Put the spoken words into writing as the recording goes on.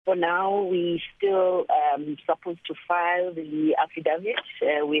For now, we still supposed to file the affidavit.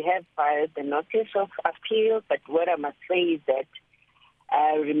 We have filed the notice of appeal, but what I must say is that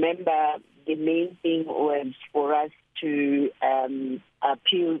remember the main thing was for us to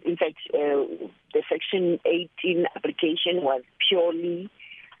appeal. In fact, the Section 18 application was purely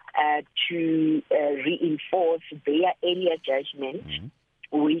to reinforce their earlier judgment,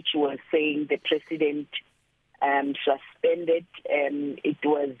 which was saying the president suspended. It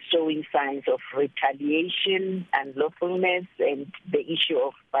was showing signs of retaliation, unlawfulness, and the issue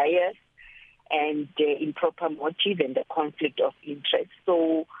of bias and improper motive and the conflict of interest.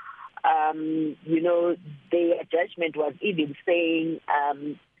 So, their judgment was even saying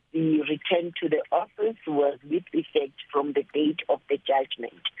the return to the office was with effect from the date of the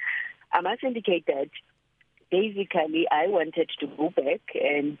judgment. I must indicate that basically I wanted to go back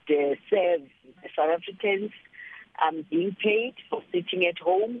and serve the South Africans. I'm being paid for sitting at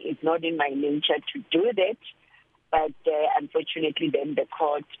home. It's not in my nature to do that. But unfortunately, then the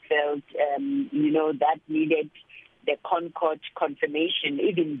court felt, that needed the Concord confirmation,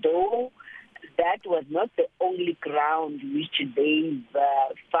 even though that was not the only ground which they've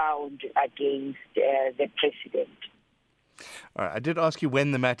found against the president. All right. I did ask you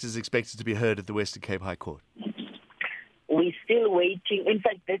when the matter is expected to be heard at the Western Cape High Court. We're still waiting. In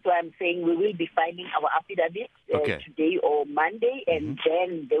fact, that's why I'm saying we will be filing our affidavit today or Monday, and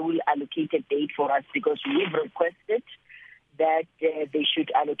then they will allocate a date for us because we've requested that they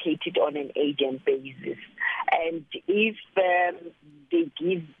should allocate it on an agent basis. And if they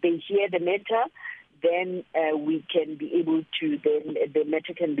hear the matter, then we can be able to, then the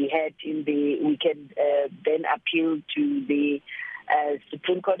matter can be heard we can then appeal to the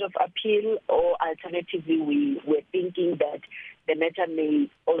Supreme Court of Appeal, or alternatively, we were thinking that the matter may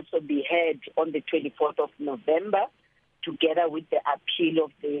also be heard on the 24th of November, together with the appeal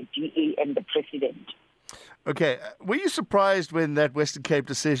of the DA and the President. Okay. Were you surprised when that Western Cape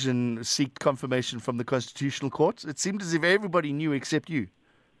decision sought confirmation from the Constitutional Court? It seemed as if everybody knew except you.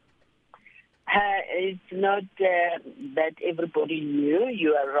 It's not that everybody knew.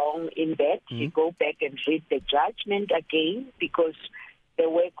 You are wrong in that. You go back and read the judgment again, because there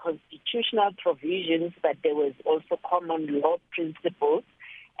were constitutional provisions, but there was also common law principles.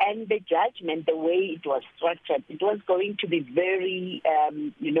 And the judgment, the way it was structured, it was going to be very,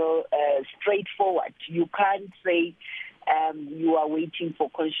 straightforward. You can't say you are waiting for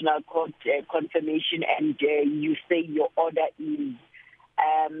constitutional court confirmation and you say your order is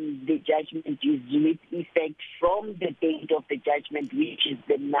the judgment is with effect from the date of the judgment, which is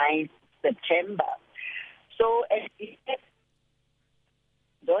the 9th September. So I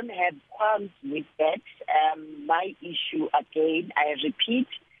don't have qualms with that. My issue, again, I repeat,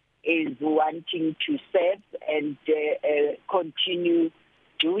 is wanting to serve and continue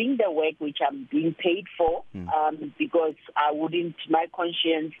doing the work which I'm being paid for, because my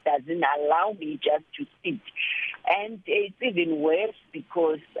conscience doesn't allow me just to sit. And it's even worse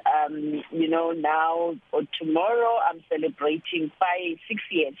because, now or tomorrow I'm celebrating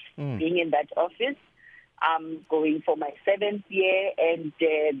 6 years being in that office. I'm going for my 7th year, and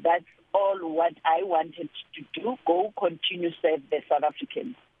that's all what I wanted to do, continue serve the South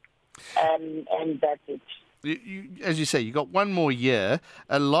Africans. And that's it. As you say, you got one more year.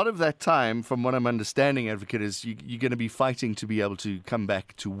 A lot of that time, from what I'm understanding, Advocate, is you're going to be fighting to be able to come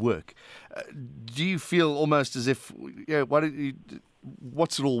back to work. Do you feel almost as if,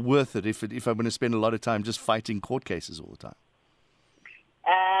 what's it all worth it if I'm going to spend a lot of time just fighting court cases all the time?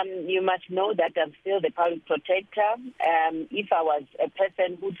 You must know that I'm still the public protector. If I was a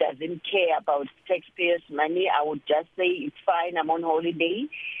person who doesn't care about taxpayers' money, I would just say it's fine, I'm on holiday.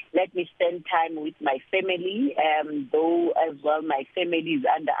 Let me spend time with my family, though as well my family is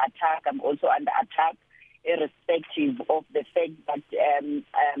under attack. I'm also under attack, irrespective of the fact that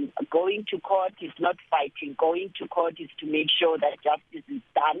going to court is not fighting. Going to court is to make sure that justice is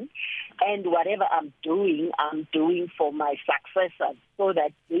done. And whatever I'm doing for my successors so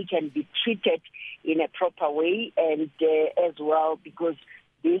that they can be treated in a proper way. And as well, because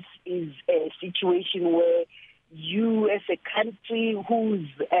this is a situation where you as a country who's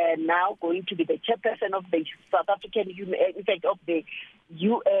now going to be the chairperson of the South African, of the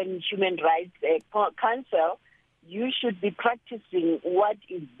UN Human Rights Council, you should be practicing what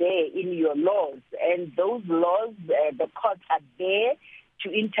is there in your laws. And those laws, the courts are there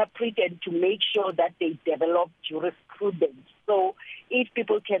to interpret and to make sure that they develop jurisprudence. So if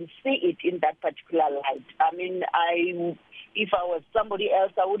people can see it in that particular light, if I was somebody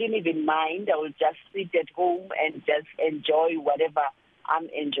else, I wouldn't even mind. I would just sit at home and just enjoy whatever I'm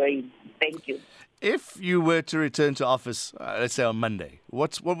enjoying. Thank you. If you were to return to office, let's say on Monday,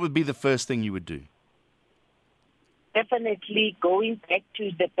 what would be the first thing you would do? Definitely going back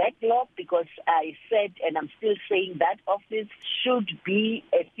to the backlog, because I said, and I'm still saying, that office should be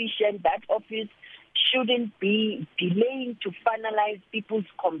efficient. That office shouldn't be delaying to finalize people's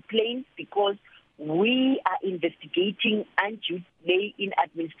complaints, because we are investigating undue delay in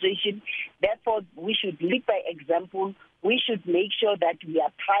administration. Therefore, we should lead by example. We should make sure that we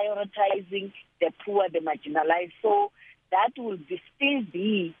are prioritizing the poor, the marginalized. So that will still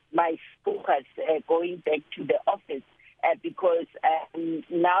be my focus going back to the office, because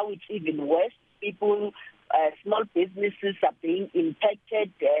now it's even worse. People, small businesses are being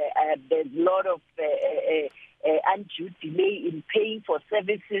impacted. There's a lot of undue delay in paying for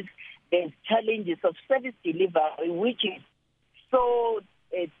services. There's challenges of service delivery, which is so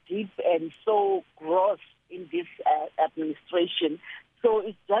deep and so gross in this administration. So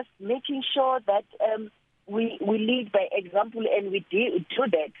it's just making sure that we lead by example, and we do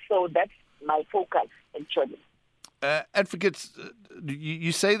that. So that's my focus, actually. Advocates,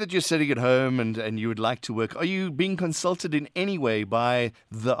 you say that you're sitting at home and you would like to work. Are you being consulted in any way by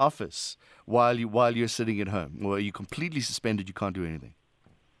the office while you're sitting at home? Or are you completely suspended, you can't do anything?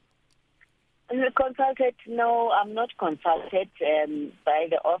 Consulted? No, I'm not consulted by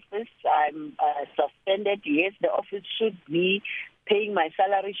the office. I'm suspended. Yes, the office should be paying my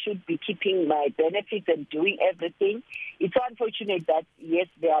salary, should be keeping my benefits and doing everything. It's unfortunate that, yes,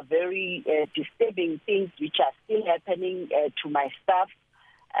 there are very disturbing things which are still happening to my staff,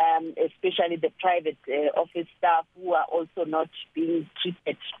 especially the private office staff who are also not being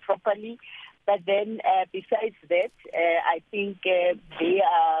treated properly. But then besides that, I think they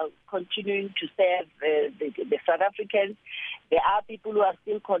are continuing to serve the South Africans. There are people who are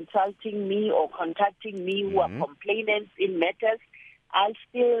still consulting me or contacting me who are complainants in matters. I'm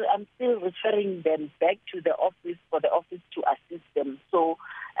still referring them back to the office for the office to assist them. So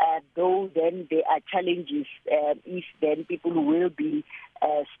though then there are challenges, if then people will be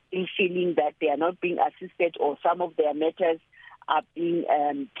still feeling that they are not being assisted, or some of their matters are being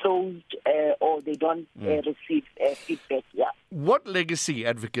closed, or they don't receive feedback. Yeah. What legacy,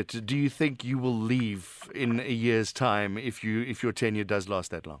 Advocate, do you think you will leave in a year's time if your tenure does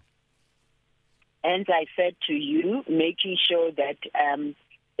last that long? And I said to you, making sure that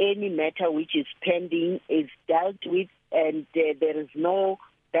any matter which is pending is dealt with, and there is no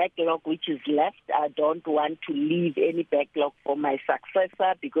backlog which is left. I don't want to leave any backlog for my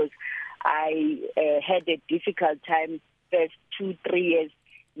successor, because I had a difficult time first 2-3 years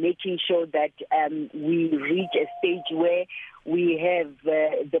making sure that we reach a stage where we have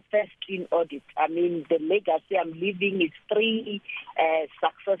the first clean audit. I mean, the legacy I'm leaving is 3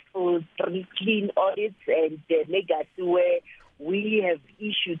 successful, 3 clean audits, and the legacy where we have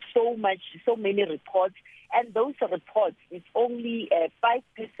issued so many reports, and those reports, it's only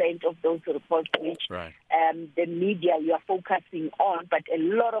 5% of those reports which the media you are focusing on, but a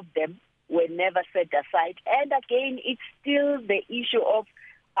lot of them were never set aside. And again, it's still the issue of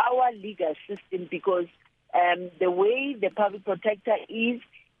our legal system, because the way the public protector is,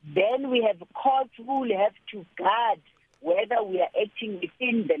 then we have courts who will have to guard whether we are acting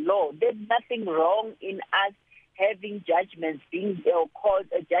within the law. There's nothing wrong in us having judgments, being court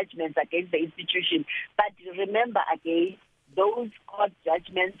judgments against the institution. But remember, again, those court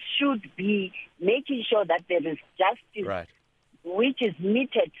judgments should be making sure that there is justice which is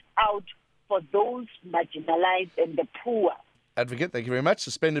meted out for those marginalized and the poor. Advocate, thank you very much.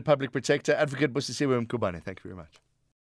 Suspended Public Protector, Advocate Busisiwe Mkhwebane, thank you very much.